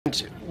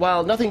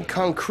While nothing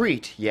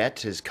concrete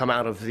yet has come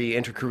out of the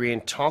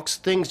inter-Korean talks,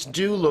 things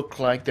do look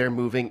like they're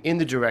moving in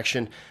the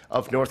direction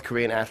of North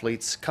Korean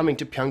athletes coming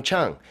to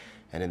PyeongChang.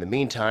 And in the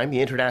meantime,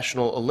 the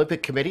International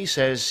Olympic Committee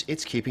says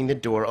it's keeping the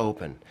door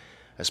open.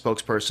 A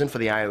spokesperson for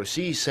the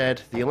IOC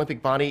said the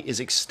Olympic body is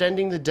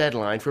extending the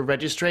deadline for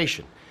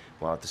registration,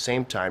 while at the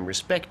same time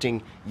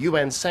respecting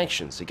UN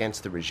sanctions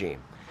against the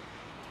regime.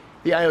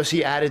 The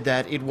IOC added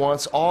that it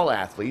wants all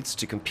athletes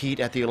to compete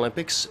at the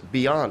Olympics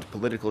beyond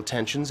political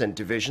tensions and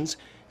divisions,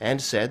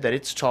 and said that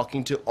it's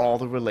talking to all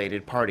the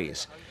related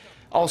parties.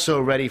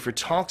 Also ready for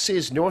talks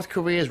is North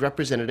Korea's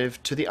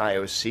representative to the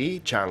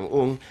IOC, Chang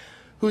Ung,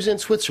 who's in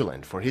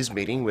Switzerland for his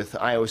meeting with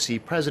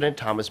IOC President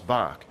Thomas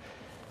Bach.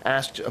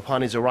 Asked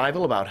upon his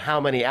arrival about how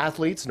many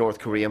athletes North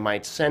Korea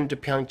might send to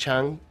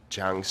PyeongChang,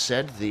 Chang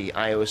said the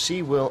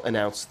IOC will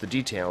announce the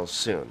details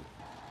soon.